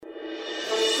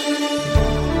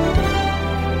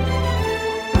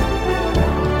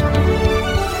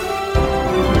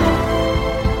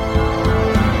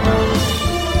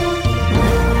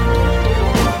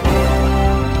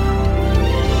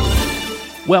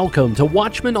Welcome to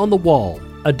Watchmen on the Wall,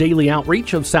 a daily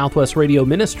outreach of Southwest Radio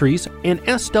Ministries and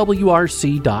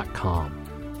SWRC.com.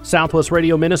 Southwest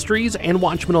Radio Ministries and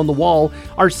Watchmen on the Wall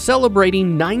are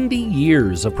celebrating 90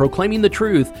 years of proclaiming the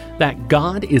truth that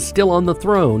God is still on the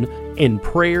throne and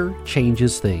prayer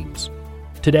changes things.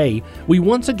 Today, we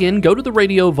once again go to the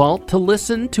radio vault to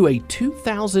listen to a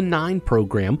 2009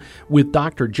 program with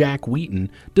Dr. Jack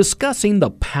Wheaton discussing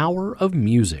the power of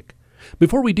music.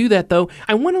 Before we do that, though,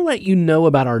 I want to let you know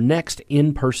about our next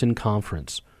in-person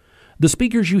conference. The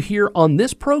speakers you hear on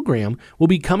this program will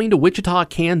be coming to Wichita,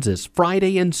 Kansas,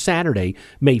 Friday and Saturday,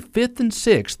 May 5th and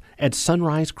 6th at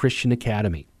Sunrise Christian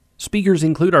Academy. Speakers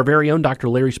include our very own Dr.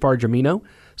 Larry Spargimino,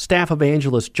 Staff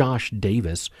Evangelist Josh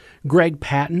Davis, Greg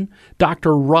Patton,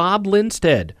 Dr. Rob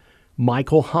Lindstead,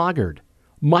 Michael Hoggard,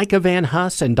 Micah Van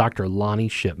Huss, and Dr. Lonnie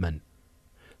Shipman.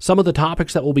 Some of the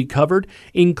topics that will be covered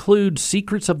include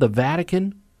secrets of the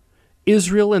Vatican,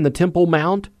 Israel and the Temple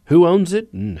Mount, who owns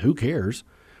it and who cares,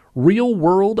 real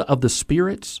world of the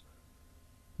spirits,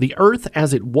 the earth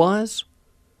as it was,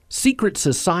 secret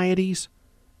societies,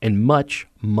 and much,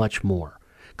 much more.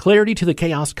 Clarity to the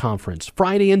Chaos Conference,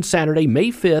 Friday and Saturday, May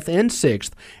 5th and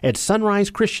 6th at Sunrise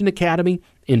Christian Academy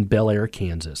in Bel Air,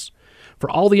 Kansas. For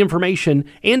all the information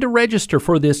and to register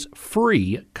for this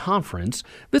free conference,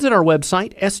 visit our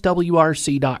website,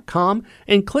 swrc.com,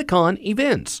 and click on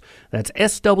Events. That's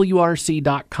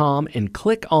swrc.com and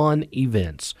click on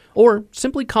Events. Or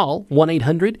simply call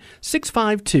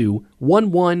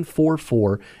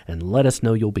 1-800-652-1144 and let us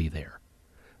know you'll be there.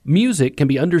 Music can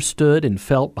be understood and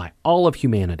felt by all of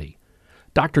humanity.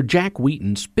 Dr. Jack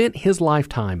Wheaton spent his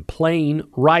lifetime playing,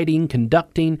 writing,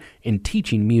 conducting, and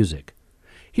teaching music.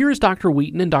 Here is Dr.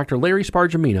 Wheaton and Dr. Larry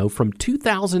Spargimino from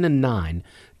 2009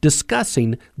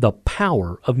 discussing the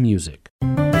power of music. The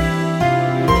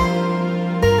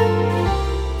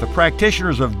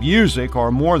practitioners of music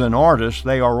are more than artists,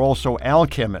 they are also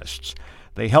alchemists.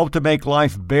 They help to make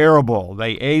life bearable.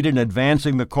 They aid in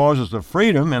advancing the causes of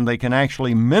freedom, and they can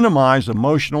actually minimize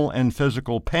emotional and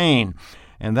physical pain.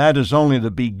 And that is only the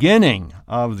beginning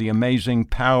of the amazing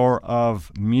power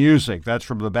of music. That's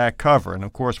from the back cover. And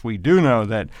of course, we do know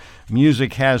that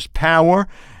music has power.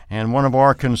 And one of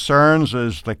our concerns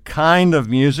is the kind of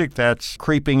music that's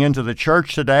creeping into the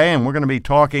church today. And we're going to be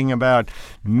talking about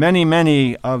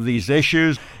many of these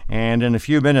issues. And in a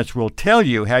few minutes, we'll tell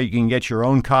you how you can get your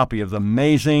own copy of The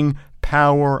Amazing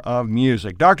Power of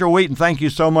Music. Dr. Wheaton, thank you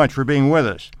so much for being with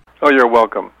us. Oh, you're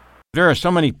welcome. There are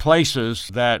so many places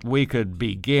that we could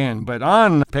begin, but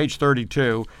on page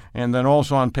 32 and then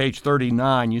also on page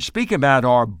 39, you speak about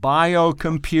our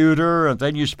biocomputer, and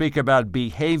then you speak about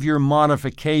behavior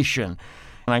modification.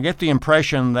 And I get the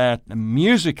impression that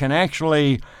music can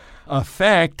actually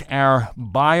affect our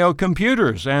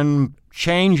biocomputers and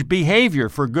change behavior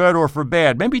for good or for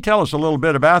bad. Maybe tell us a little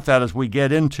bit about that as we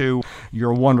get into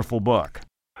your wonderful book.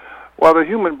 Well, the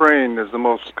human brain is the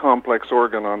most complex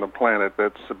organ on the planet.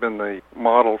 That's been the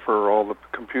model for all the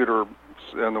computers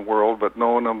in the world, but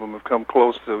none of them have come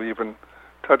close to even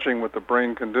touching what the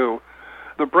brain can do.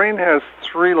 The brain has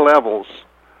three levels.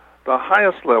 The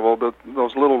highest level,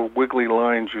 those little wiggly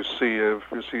lines you see, if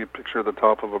you see a picture of the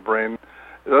top of a brain,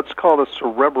 that's called a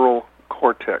cerebral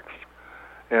cortex.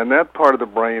 And that part of the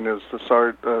brain is the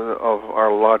start of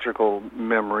our logical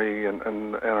memory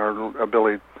and our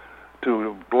ability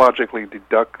to logically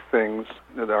deduct things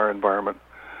in our environment.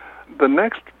 The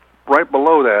next, right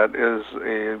below that, is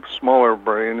a smaller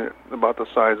brain, about the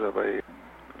size of a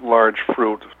large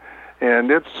fruit, and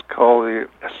it's called the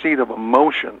seat of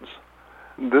emotions.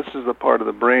 This is the part of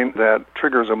the brain that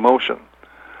triggers emotion.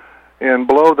 And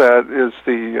below that is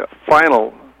the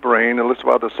final brain, and it's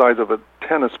about the size of a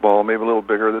tennis ball, maybe a little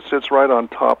bigger, that sits right on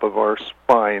top of our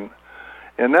spine.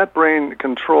 And that brain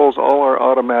controls all our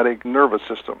automatic nervous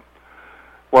system.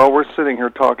 While we're sitting here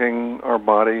talking, our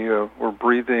body, we're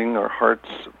breathing, our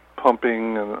heart's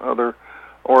pumping, and other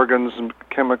organs and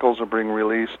chemicals are being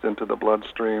released into the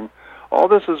bloodstream. All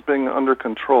this is being under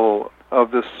control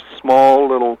of this small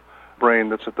little brain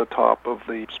that's at the top of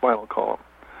the spinal column.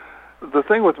 The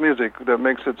thing with music that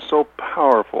makes it so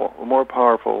powerful, more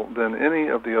powerful than any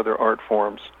of the other art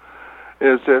forms,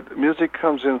 is that music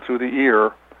comes in through the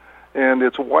ear, and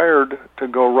it's wired to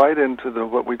go right into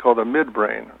what we call the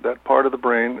midbrain, that part of the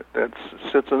brain that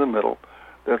sits in the middle.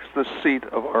 That's the seat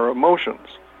of our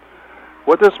emotions.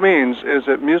 What this means is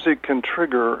that music can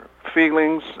trigger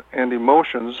feelings and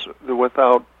emotions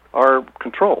without our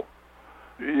control.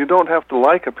 You don't have to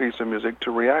like a piece of music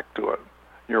to react to it.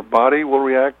 Your body will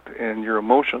react and your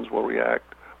emotions will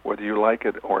react, whether you like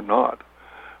it or not.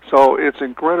 So it's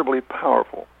incredibly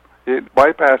powerful. It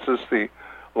bypasses the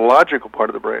logical part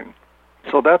of the brain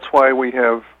So that's why we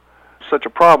have such a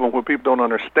problem when people don't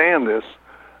understand this.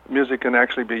 Music can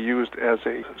actually be used as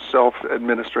a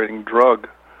self-administrating drug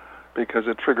because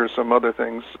it triggers some other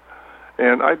things.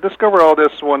 And I discovered all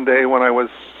this one day when I was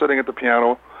sitting at the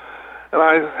piano, and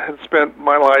I had spent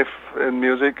my life in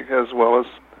music as well as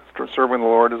serving the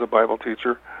Lord as a Bible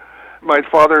teacher. My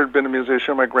father had been a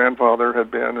musician, my grandfather had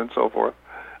been, and so forth.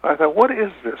 I thought, what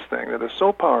is this thing that is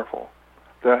so powerful,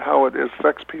 that how it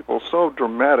affects people so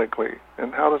dramatically,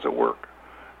 and how does it work?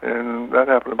 And that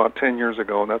happened about 10 years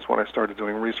ago, and that's when I started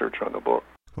doing research on the book.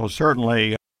 Well,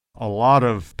 certainly a lot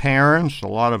of parents, a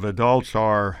lot of adults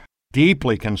are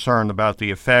deeply concerned about the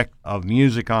effect of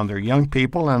music on their young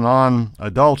people and on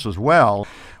adults as well.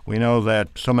 We know that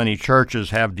so many churches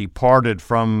have departed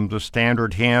from the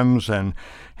standard hymns and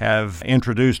have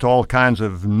introduced all kinds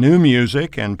of new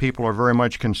music, and people are very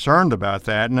much concerned about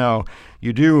that. Now,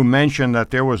 you do mention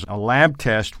that there was a lab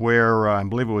test where I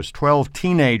believe it was 12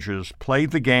 teenagers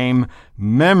played the game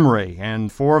Memory,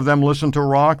 and 4 of them listened to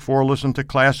rock, 4 listened to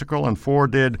classical, and 4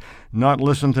 did not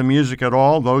listen to music at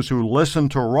all. Those who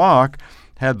listened to rock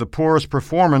had the poorest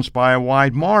performance by a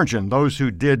wide margin. Those who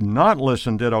did not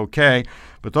listen did okay,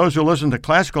 but those who listened to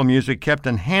classical music kept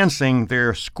enhancing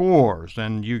their scores,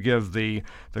 and you give the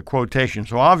quotation.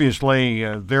 So obviously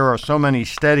there are so many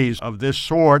studies of this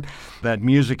sort that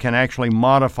music can actually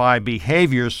modify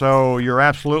behavior, so you're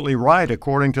absolutely right,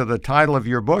 according to the title of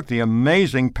your book, The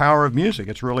Amazing Power of Music.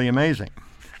 It's really amazing.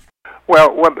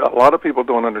 Well, what a lot of people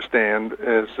don't understand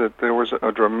is that there was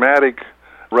a dramatic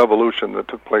revolution that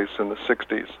took place in the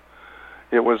 60s.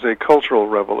 It was a cultural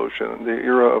revolution, the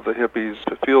era of the hippies.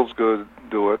 It feels good,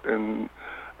 do it, and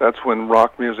that's when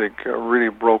rock music really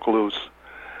broke loose.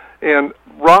 And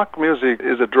rock music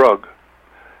is a drug.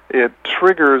 It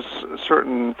triggers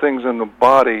certain things in the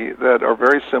body that are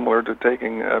very similar to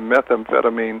taking a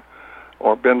methamphetamine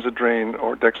or Benzedrine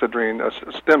or Dexedrine,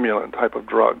 a stimulant type of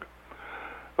drug.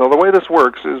 Well, the way this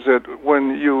works is that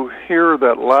when you hear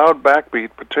that loud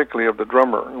backbeat, particularly of the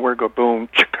drummer, where it goes boom,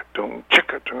 chicka-doom,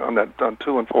 chicka-doom, on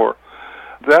 2 and 4,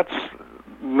 that's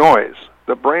noise.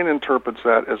 The brain interprets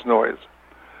that as noise.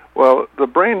 Well, the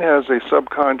brain has a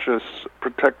subconscious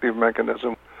protective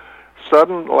mechanism.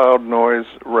 Sudden loud noise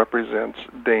represents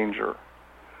danger.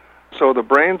 So the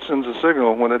brain sends a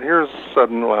signal when it hears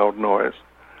sudden loud noise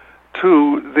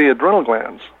to the adrenal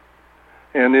glands.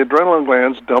 And the adrenaline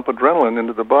glands dump adrenaline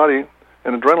into the body,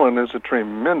 and adrenaline is a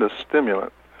tremendous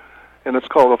stimulant. And it's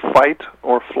called a fight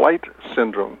or flight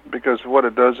syndrome, because what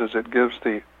it does is it gives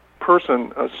the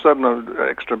person a sudden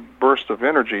extra burst of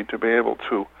energy to be able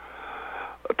to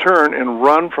turn and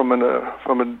run from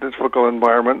a difficult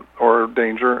environment or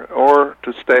danger, or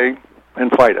to stay and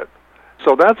fight it.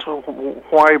 So that's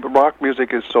why rock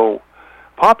music is so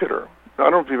popular. I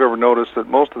don't know if you've ever noticed that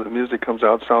most of the music comes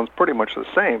out sounds pretty much the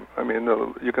same. I mean,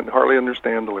 you can hardly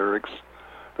understand the lyrics.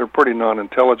 They're pretty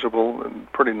non-intelligible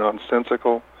and pretty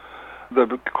nonsensical.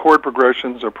 The chord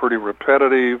progressions are pretty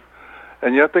repetitive,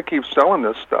 and yet they keep selling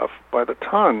this stuff by the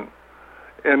ton.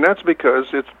 And that's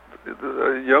because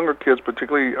the younger kids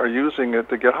particularly are using it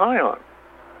to get high on.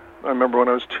 I remember when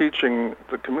I was teaching at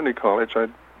the community college,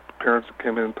 parents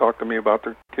came in and talked to me about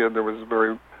their kid that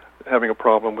was having a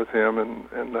problem with him,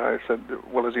 and I said,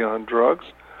 well, is he on drugs?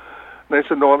 And they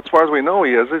said, no, as far as we know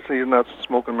he is. He's not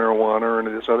smoking marijuana or any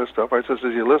of this other stuff. I said,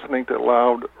 is he listening to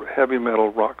loud, heavy metal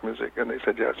rock music? And they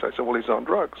said, yes. I said, well, he's on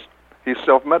drugs. He's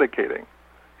self-medicating.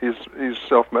 He's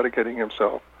self-medicating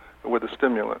himself with a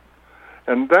stimulant.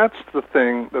 And that's the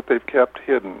thing that they've kept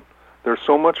hidden. There's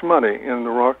so much money in the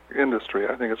rock industry,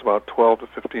 I think it's about $12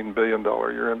 to $15 billion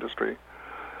a year industry,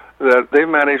 that they've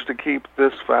managed to keep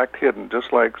this fact hidden,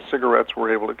 just like cigarettes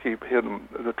were able to keep hidden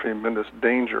the tremendous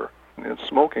danger in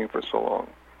smoking for so long.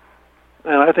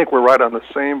 And I think we're right on the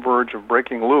same verge of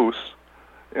breaking loose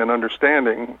and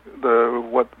understanding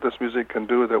what this music can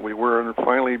do that we were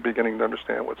finally beginning to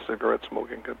understand what cigarette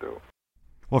smoking could do.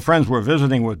 Well, friends, we're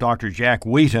visiting with Dr. Jack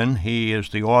Wheaton. He is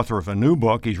the author of a new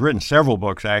book. He's written several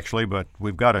books, actually, but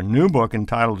we've got a new book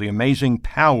entitled The Amazing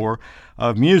Power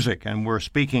of Music, and we're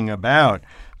speaking about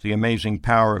the amazing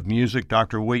power of music.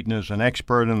 Dr. Wheaton is an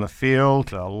expert in the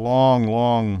field, a long,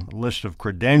 long list of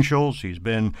credentials. He's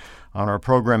been on our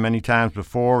program many times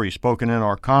before. He's spoken in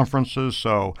our conferences.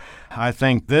 So I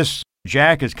think this,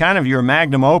 Jack, is kind of your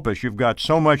magnum opus. You've got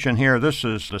so much in here. This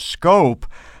is the scope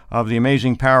of The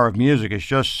Amazing Power of Music is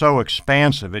just so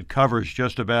expansive. It covers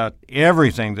just about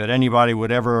everything that anybody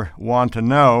would ever want to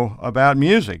know about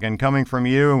music. And coming from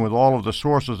you and with all of the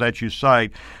sources that you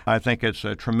cite, I think it's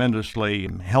a tremendously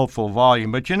helpful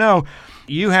volume. But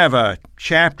you have a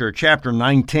chapter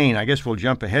 19, I guess we'll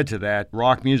jump ahead to that,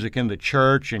 Rock Music in the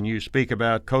Church, and you speak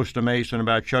about Costa Mason,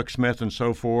 about Chuck Smith and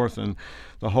so forth, and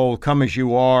the whole come as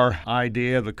you are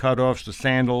idea, the cutoffs, the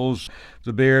sandals,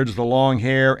 the beards, the long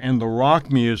hair, and the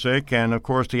rock music. And, of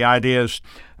course, the idea is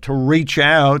to reach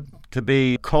out, to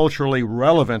be culturally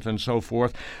relevant and so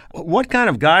forth. What kind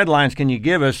of guidelines can you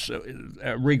give us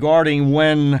regarding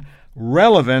when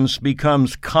relevance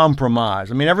becomes compromise?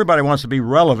 I mean, everybody wants to be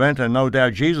relevant, and no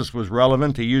doubt Jesus was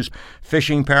relevant. He used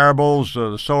fishing parables,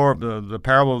 the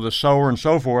parable of the sower and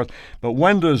so forth. But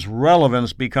when does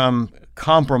relevance become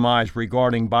compromise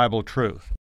regarding Bible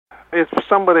truth? If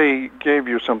somebody gave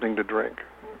you something to drink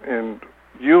and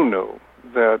you knew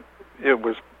that it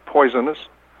was poisonous,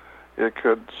 it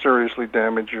could seriously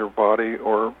damage your body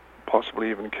or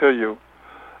possibly even kill you,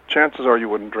 chances are you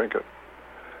wouldn't drink it.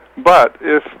 But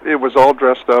if it was all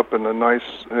dressed up in a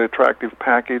nice, attractive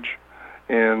package,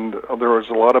 and there was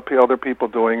a lot of other people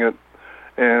doing it,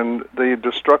 and the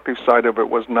destructive side of it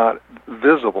was not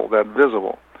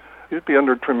visible, you'd be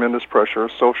under tremendous pressure,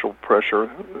 social pressure,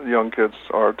 young kids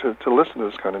are, to listen to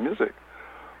this kind of music.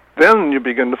 Then you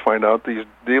begin to find out these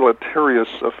deleterious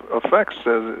effects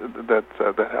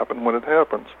that happen when it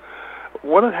happens.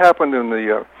 What had happened in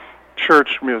the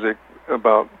church music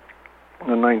about in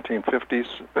the 1950s,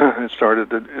 it started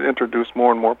to introduce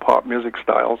more and more pop music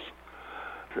styles.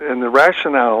 And the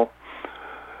rationale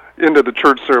into the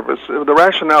church service, the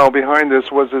rationale behind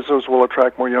this was this will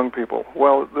attract more young people.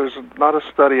 Well, there's not a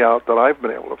study out that I've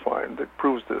been able to find that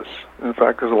proves this. In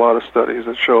fact, there's a lot of studies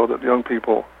that show that young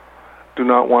people do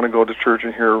not want to go to church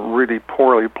and hear really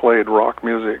poorly played rock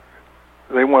music.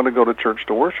 They want to go to church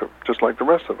to worship, just like the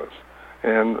rest of us.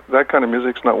 And that kind of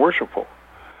music's not worshipful.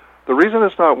 The reason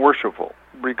it's not worshipful,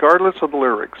 regardless of the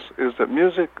lyrics, is that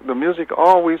the music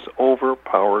always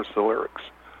overpowers the lyrics.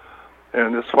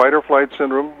 And this fight or flight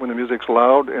syndrome, when the music's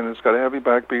loud and it's got a heavy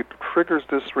backbeat, triggers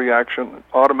this reaction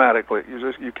automatically.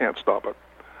 You can't stop it.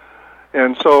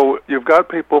 And so you've got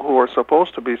people who are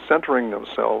supposed to be centering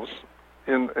themselves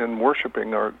in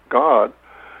worshiping our God,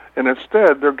 and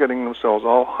instead they're getting themselves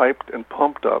all hyped and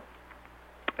pumped up.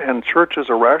 And churches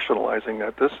are rationalizing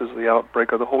that this is the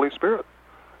outbreak of the Holy Spirit.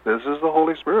 This is the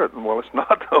Holy Spirit. Well, it's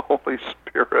not the Holy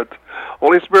Spirit.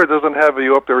 Holy Spirit doesn't have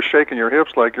you up there shaking your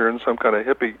hips like you're in some kind of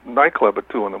hippie nightclub at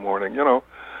 2 in the morning,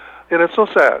 And it's so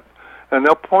sad. And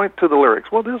they'll point to the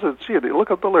lyrics. Well,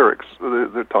 look at the lyrics.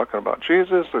 They're talking about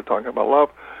Jesus. They're talking about love.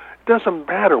 It doesn't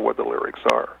matter what the lyrics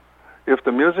are. If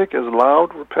the music is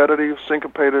loud, repetitive,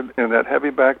 syncopated, and that heavy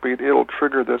backbeat, it'll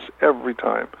trigger this every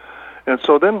time. And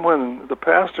so then when the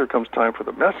pastor comes time for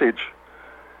the message,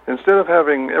 instead of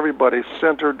having everybody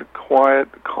centered,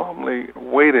 quiet, calmly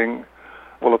waiting,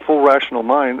 with a full rational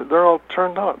mind, they're all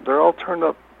turned on. They're all turned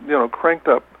up, cranked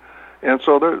up. And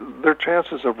so their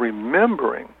chances of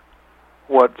remembering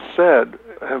what's said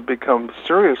have become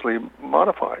seriously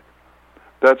modified.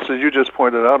 That's, as you just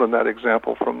pointed out in that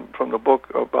example from the book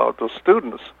about the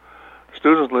students.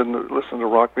 Students listen to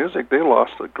rock music, they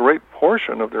lost a great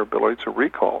portion of their ability to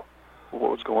recall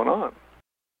what was going on.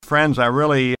 Friends, I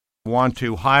really want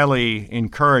to highly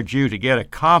encourage you to get a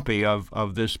copy of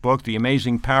this book, The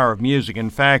Amazing Power of Music.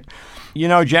 In fact,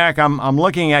 Jack, I'm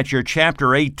looking at your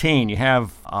chapter 18. You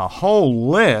have a whole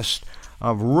list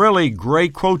of really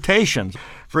great quotations.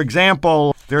 For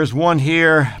example, there's one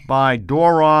here by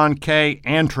Doron K.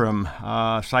 Antrim.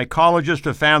 Psychologists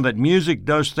have found that music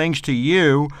does things to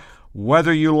you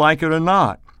whether you like it or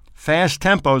not. Fast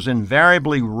tempos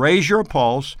invariably raise your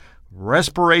pulse,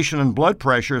 respiration and blood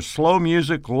pressure. Slow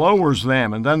music lowers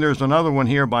them. And then there's another one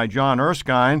here by John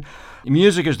Erskine.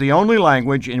 Music is the only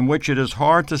language in which it is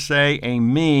hard to say a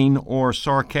mean or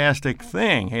sarcastic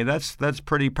thing. Hey, that's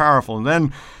pretty powerful. And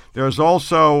then there's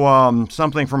also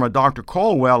something from a Dr.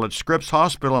 Colwell at Scripps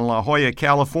Hospital in La Jolla,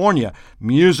 California,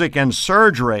 Music and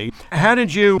Surgery. How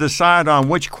did you decide on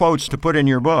which quotes to put in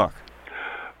your book?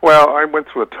 Well, I went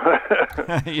through a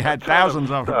ton. You had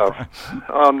thousands of them.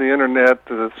 On the internet,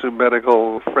 through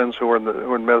medical friends who are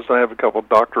in medicine. I have a couple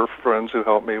doctor friends who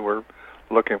helped me. Were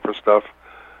looking for stuff.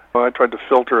 I tried to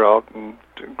filter out and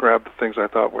to grab the things I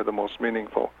thought were the most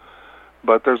meaningful.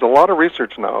 But there's a lot of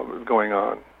research now going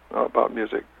on about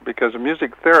music, because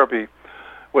music therapy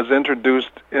was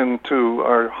introduced into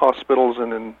our hospitals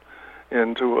and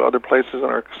into other places in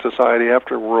our society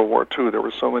after World War II. There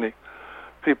were so many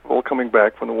people coming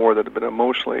back from the war that had been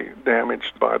emotionally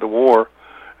damaged by the war,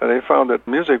 and they found that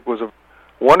music was a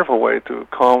wonderful way to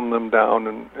calm them down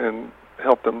and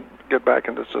help them get back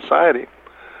into society.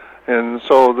 And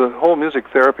so the whole music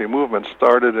therapy movement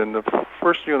started in the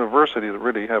first university to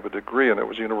really have a degree, and it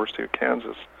was University of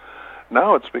Kansas.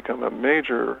 Now it's become a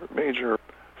major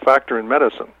factor in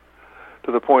medicine,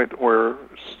 to the point where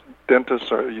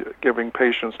dentists are giving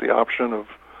patients the option of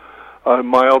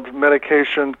mild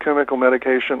medication, chemical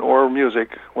medication, or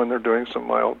music when they're doing some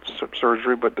mild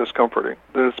surgery but discomforting.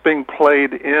 It's being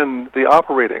played in the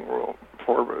operating room,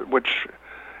 for which,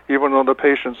 even though the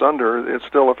patient's under, it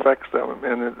still affects them,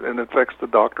 and it affects the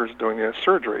doctors doing the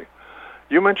surgery.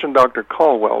 You mentioned Dr.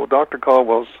 Caldwell. Dr.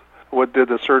 Caldwell's what did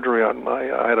the surgery on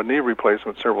I had a knee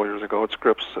replacement several years ago at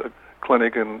Scripps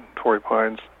Clinic in Torrey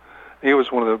Pines. He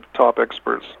was one of the top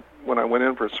experts. When I went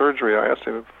in for surgery, I asked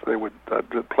him if they would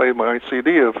play my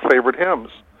CD of favorite hymns.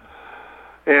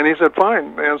 And he said,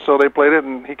 fine. And so they played it,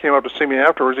 and he came up to see me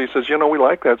afterwards. He says, we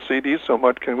like that CD so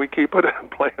much. Can we keep it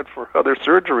and play it for other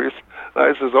surgeries? And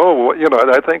I says,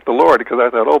 I thank the Lord, because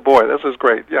I thought, oh, boy, this is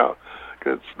great. Yeah,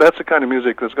 because that's the kind of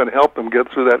music that's going to help them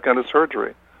get through that kind of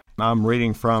surgery. I'm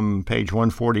reading from page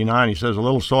 149. He says, a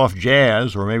little soft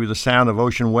jazz, or maybe the sound of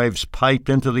ocean waves piped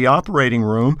into the operating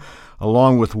room,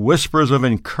 along with whispers of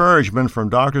encouragement from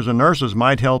doctors and nurses,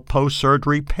 might help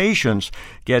post-surgery patients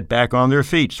get back on their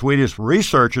feet. Swedish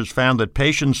researchers found that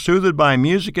patients soothed by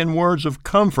music and words of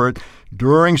comfort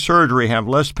during surgery have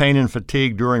less pain and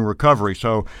fatigue during recovery.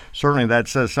 So certainly that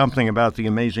says something about the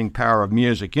amazing power of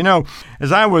music.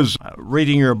 As I was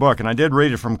reading your book, and I did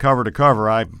read it from cover to cover,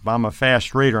 I'm a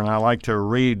fast reader, and I like to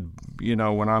read,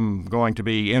 when I'm going to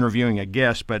be interviewing a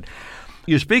guest, but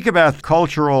you speak about the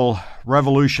cultural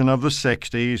revolution of the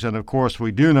 60s, and of course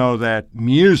we do know that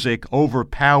music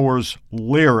overpowers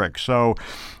lyrics. So,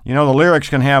 the lyrics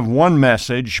can have one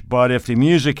message, but if the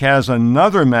music has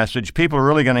another message, people are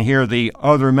really going to hear the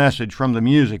other message from the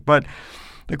music. But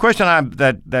the question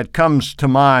that comes to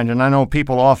mind, and I know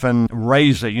people often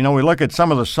raise it, we look at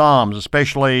some of the Psalms,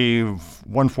 especially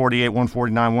 148,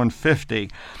 149,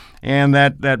 150, and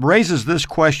that raises this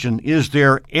question: is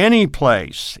there any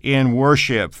place in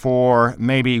worship for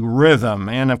maybe rhythm,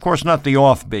 and of course not the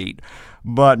offbeat,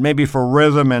 but maybe for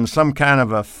rhythm and some kind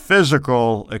of a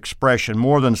physical expression,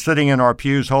 more than sitting in our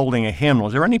pews holding a hymnal?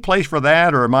 Is there any place for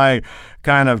that, or am I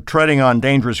kind of treading on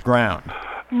dangerous ground?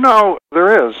 No,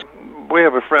 there is. We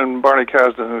have a friend, Barney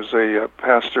Kasdan, who's a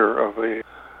pastor of a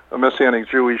Messianic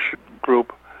Jewish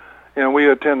group, and we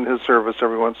attend his service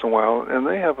every once in a while, and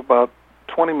they have about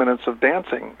 20 minutes of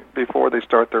dancing before they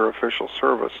start their official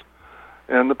service.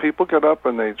 And the people get up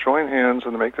and they join hands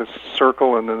and they make this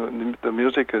circle, and the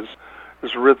music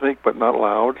is rhythmic but not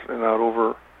loud and not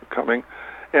overcoming.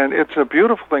 And it's a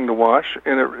beautiful thing to watch,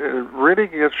 and it really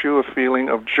gives you a feeling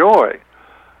of joy,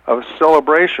 of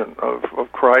celebration of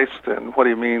Christ and what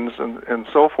he means and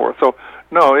so forth. So,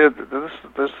 no,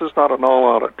 this is not an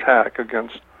all-out attack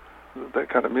against that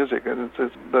kind of music. And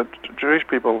it's the Jewish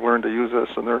people learn to use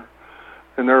this in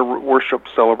their worship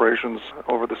celebrations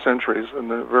over the centuries, and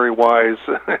they're very wise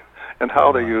in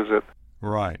how they use it.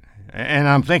 Right. And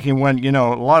I'm thinking when,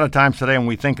 a lot of times today when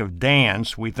we think of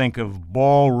dance, we think of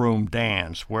ballroom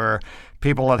dance, where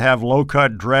people that have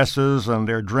low-cut dresses and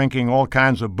they're drinking all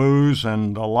kinds of booze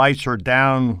and the lights are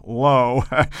down low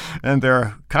and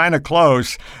they're kind of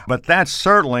close. But that's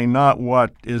certainly not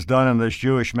what is done in this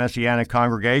Jewish Messianic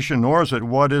congregation, nor is it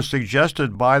what is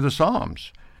suggested by the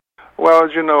Psalms. Well,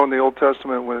 as you know, in the Old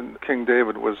Testament, when King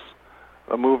David was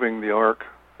moving the ark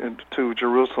into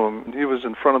Jerusalem, he was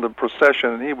in front of the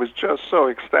procession, and he was just so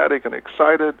ecstatic and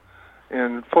excited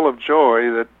and full of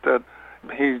joy that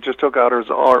he just took out his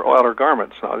outer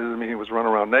garments. Now, it doesn't mean he was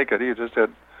running around naked. He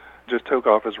just took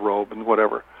off his robe and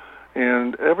whatever.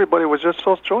 And everybody was just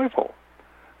so joyful.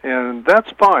 And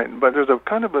that's fine, but there's a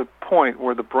kind of a point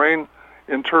where the brain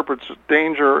interprets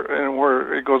danger, and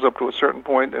where it goes up to a certain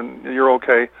point and you're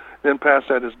okay. Then past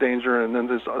that is danger, and then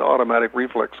this automatic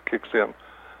reflex kicks in.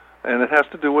 And it has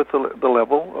to do with the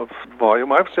level of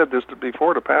volume. I've said this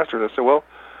before to pastors. I said, well,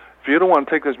 if you don't want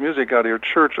to take this music out of your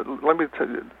church, let me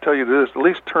tell you this, at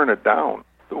least turn it down.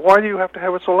 Why do you have to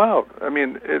have it so loud? I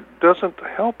mean, it doesn't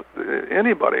help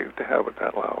anybody to have it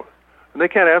that loud. And they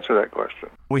can't answer that question.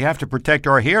 We have to protect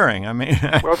our hearing. I mean,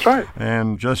 well, that's right.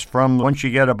 And just from once you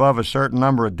get above a certain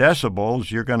number of decibels,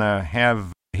 you're going to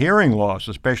have hearing loss,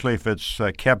 especially if it's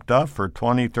kept up for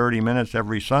 20, 30 minutes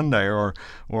every Sunday or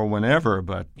whenever.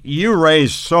 But you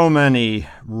raise so many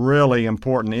really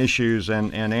important issues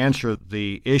and answer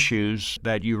the issues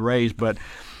that you raise. But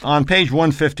on page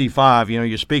 155,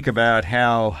 you speak about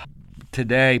how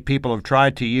today people have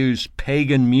tried to use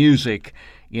pagan music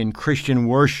in Christian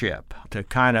worship to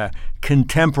kind of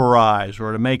contemporize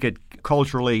or to make it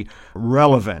culturally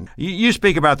relevant. You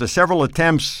speak about the several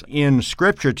attempts in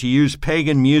Scripture to use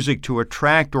pagan music to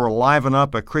attract or liven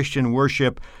up a Christian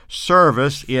worship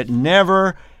service. It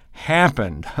never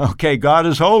happened. Okay, God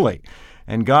is holy.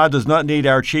 And God does not need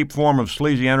our cheap form of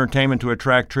sleazy entertainment to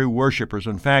attract true worshipers.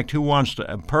 In fact, who wants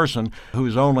a person who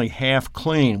is only half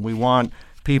clean? We want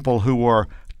people who are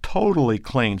totally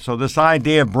clean. So this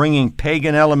idea of bringing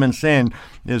pagan elements in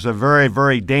is a very,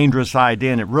 very dangerous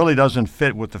idea, and it really doesn't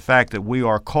fit with the fact that we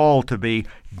are called to be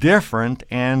different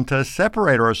and to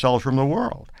separate ourselves from the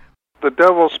world. The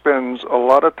devil spends a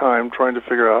lot of time trying to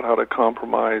figure out how to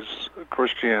compromise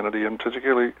Christianity, and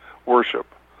particularly worship.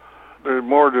 There's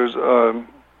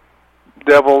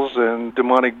devils and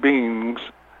demonic beings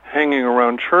hanging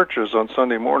around churches on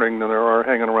Sunday morning than there are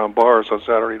hanging around bars on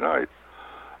Saturday night.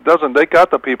 They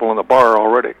got the people in the bar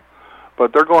already,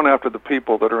 but they're going after the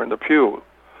people that are in the pew.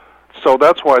 So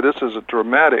that's why this is a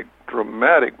dramatic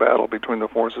battle between the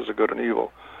forces of good and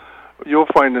evil. You'll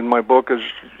find in my book, as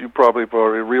you probably have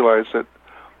already realized,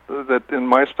 that in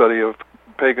my study of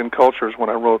pagan cultures,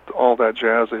 when I wrote all that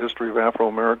jazz, the history of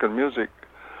Afro-American music,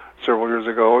 several years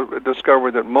ago, I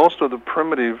discovered that most of the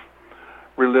primitive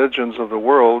religions of the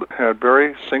world had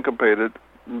very syncopated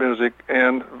music,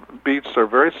 and beats are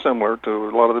very similar to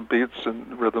a lot of the beats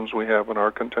and rhythms we have in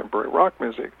our contemporary rock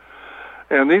music.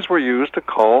 And these were used to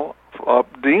call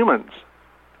up demons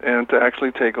and to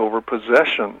actually take over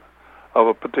possession of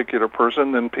a particular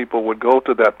person. Then people would go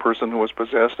to that person who was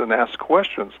possessed and ask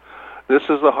questions. This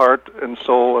is the heart and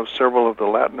soul of several of the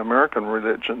Latin American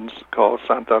religions called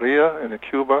Santeria in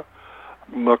Cuba,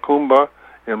 Macumba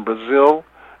in Brazil,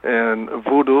 and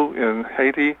Voodoo in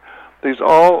Haiti. These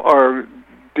all are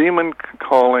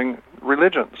demon-calling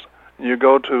religions. You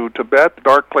go to Tibet,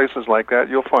 dark places like that,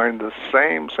 you'll find the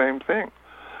same thing.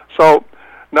 So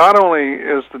not only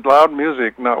is the loud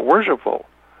music not worshipful,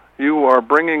 you are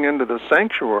bringing into the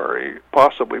sanctuary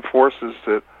possibly forces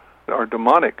that are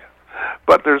demonic.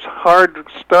 But there's hard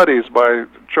studies by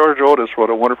George Otis wrote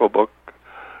a wonderful book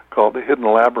called The Hidden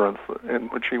Labyrinth, in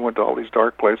which he went to all these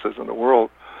dark places in the world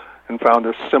and found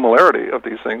this similarity of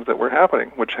these things that were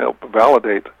happening, which helped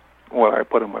validate what I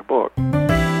put in my book.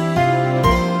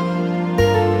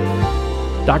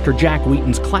 Dr. Jack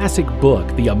Wheaton's classic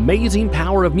book, The Amazing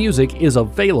Power of Music, is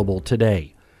available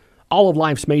today. All of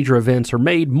life's major events are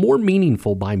made more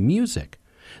meaningful by music.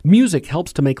 Music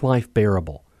helps to make life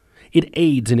bearable. It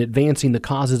aids in advancing the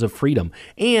causes of freedom,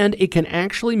 and it can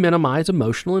actually minimize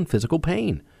emotional and physical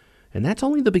pain. And that's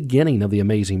only the beginning of the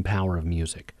amazing power of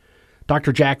music.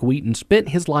 Dr. Jack Wheaton spent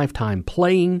his lifetime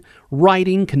playing,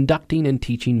 writing, conducting, and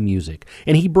teaching music,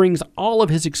 and he brings all of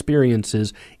his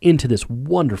experiences into this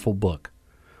wonderful book.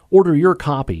 Order your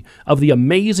copy of The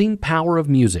Amazing Power of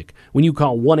Music when you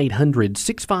call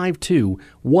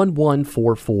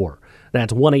 1-800-652-1144.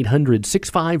 That's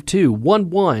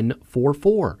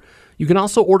 1-800-652-1144. You can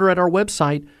also order at our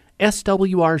website,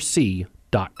 swrc.com.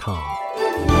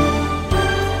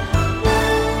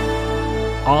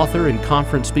 Author and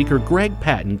conference speaker Greg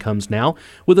Patton comes now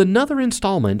with another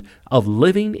installment of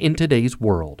Living in Today's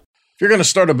World. If you're going to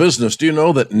start a business, do you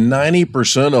know that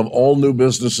 90% of all new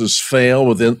businesses fail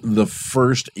within the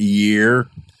first year?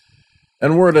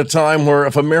 And we're at a time where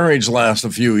if a marriage lasts a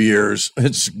few years,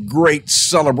 it's great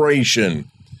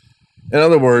celebration. In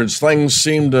other words, things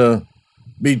seem to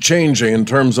be changing in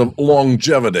terms of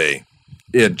longevity.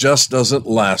 It just doesn't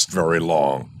last very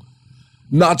long.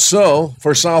 Not so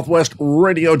for Southwest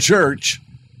Radio Church.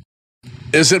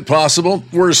 Is it possible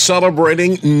we're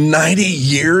celebrating 90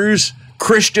 years?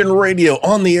 Christian radio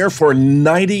on the air for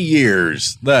 90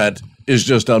 years. That is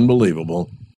just unbelievable.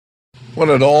 When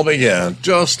it all began,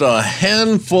 just a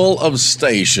handful of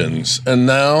stations, and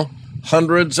now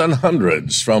hundreds and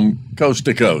hundreds from coast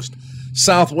to coast.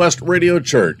 Southwest Radio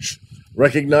Church.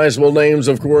 Recognizable names,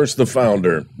 of course, the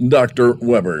founder, Dr.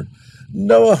 Weber.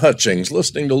 Noah Hutchings,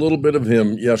 listening to a little bit of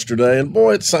him yesterday, and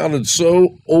boy, it sounded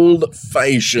so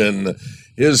old-fashioned.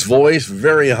 His voice,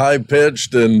 very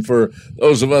high-pitched, and for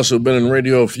those of us who've been in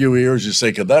radio a few years, you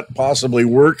say, could that possibly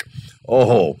work?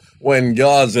 Oh, when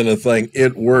God's in a thing,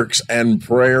 it works, and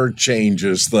prayer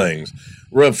changes things.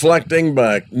 Reflecting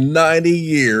back 90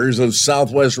 years of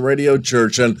Southwest Radio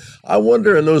Church, and I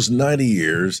wonder in those 90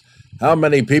 years, how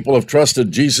many people have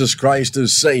trusted Jesus Christ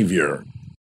as Savior?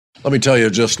 Let me tell you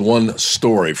just one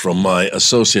story from my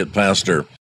associate pastor,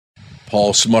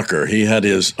 Paul Smucker. He had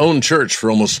his own church for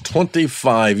almost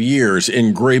 25 years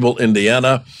in Grable,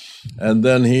 Indiana, and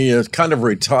then he kind of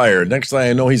retired. Next thing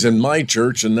I know, he's in my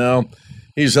church, and now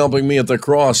he's helping me at the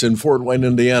Cross in Fort Wayne,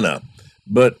 Indiana.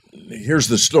 But here's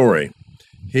the story.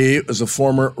 He was a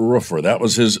former roofer. That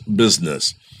was his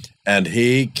business. and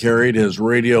he carried his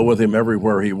radio with him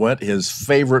everywhere he went. His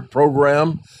favorite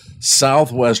program,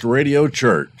 Southwest Radio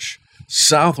Church.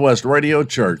 Southwest Radio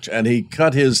Church, and he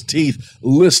cut his teeth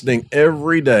listening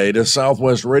every day to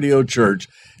Southwest Radio Church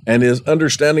and his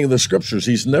understanding of the Scriptures.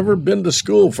 He's never been to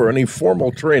school for any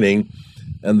formal training,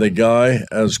 and the guy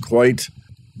has quite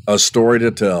a story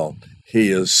to tell. He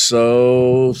is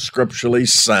so scripturally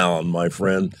sound, my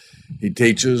friend. He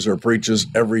teaches or preaches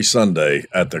every Sunday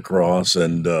at the Cross,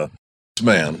 and this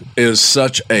man is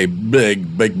such a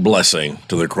big, big blessing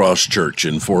to the Cross Church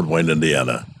in Fort Wayne,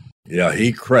 Indiana. Yeah,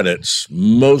 he credits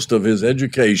most of his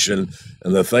education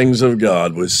and the things of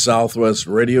God with Southwest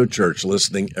Radio Church,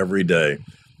 listening every day.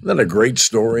 Isn't that a great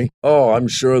story? Oh, I'm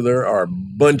sure there are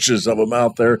bunches of them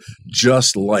out there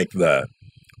just like that.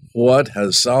 What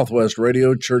has Southwest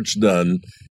Radio Church done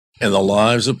in the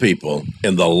lives of people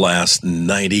in the last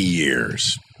 90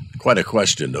 years? Quite a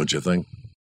question, don't you think?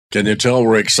 Can you tell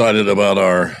we're excited about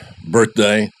our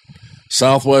birthday?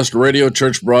 Southwest Radio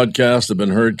Church broadcasts have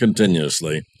been heard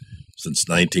continuously since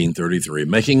 1933,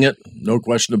 making it, no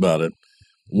question about it,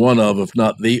 one of, if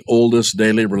not the oldest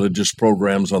daily religious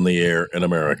programs on the air in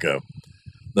America.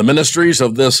 The ministries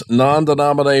of this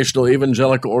non-denominational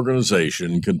evangelical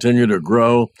organization continue to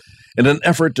grow in an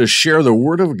effort to share the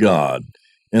Word of God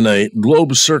in a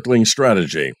globe-circling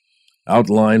strategy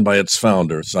outlined by its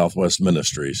founder, Southwest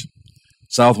Ministries.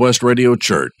 Southwest Radio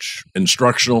Church,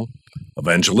 instructional,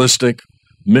 evangelistic,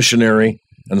 missionary,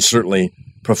 and certainly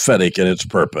prophetic in its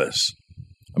purpose.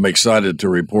 I'm excited to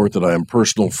report that I am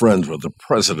personal friends with the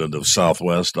president of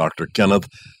Southwest, Dr. Kenneth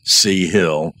C.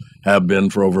 Hill, have been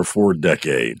for over 4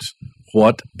 decades.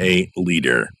 What a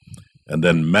leader. And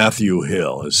then Matthew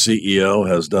Hill, his CEO,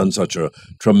 has done such a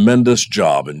tremendous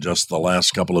job in just the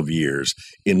last couple of years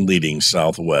in leading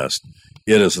Southwest.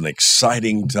 It is an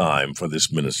exciting time for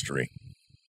this ministry.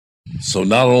 So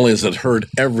not only is it heard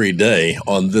every day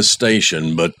on this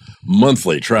station, but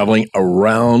monthly, traveling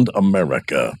around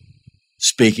America,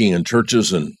 speaking in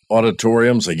churches and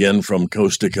auditoriums, again from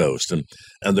coast to coast. And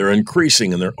they're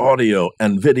increasing in their audio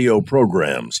and video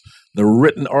programs, the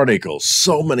written articles,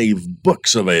 so many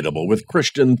books available with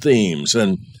Christian themes.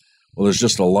 And, well, there's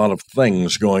just a lot of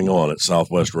things going on at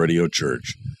Southwest Radio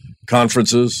Church.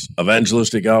 Conferences,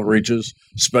 evangelistic outreaches,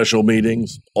 special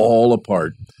meetings, all a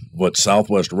part of what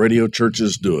Southwest Radio Church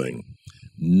is doing.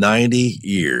 90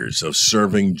 years of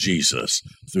serving Jesus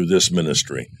through this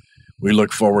ministry. We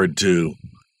look forward to,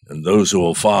 and those who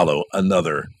will follow,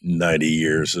 another 90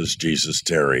 years as Jesus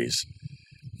tarries.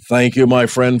 Thank you, my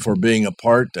friend, for being a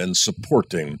part and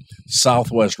supporting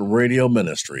Southwest Radio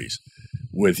Ministries.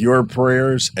 With your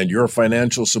prayers and your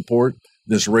financial support,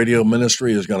 this radio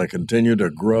ministry is going to continue to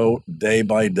grow day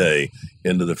by day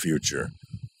into the future.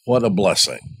 What a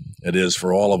blessing it is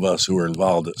for all of us who are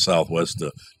involved at Southwest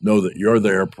to know that you're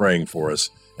there praying for us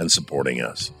and supporting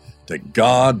us. To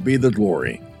God be the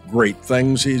glory. Great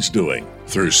things He's doing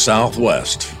through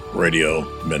Southwest Radio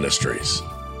Ministries.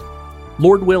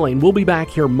 Lord willing, we'll be back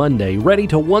here Monday, ready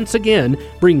to once again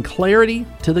bring clarity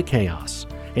to the chaos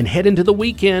and head into the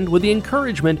weekend with the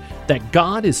encouragement that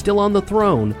God is still on the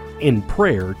throne and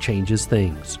prayer changes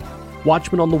things.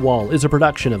 Watchman on the Wall is a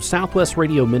production of Southwest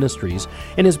Radio Ministries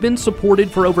and has been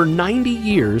supported for over 90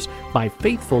 years by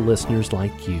faithful listeners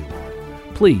like you.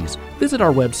 Please visit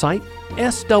our website,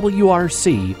 swrc.com.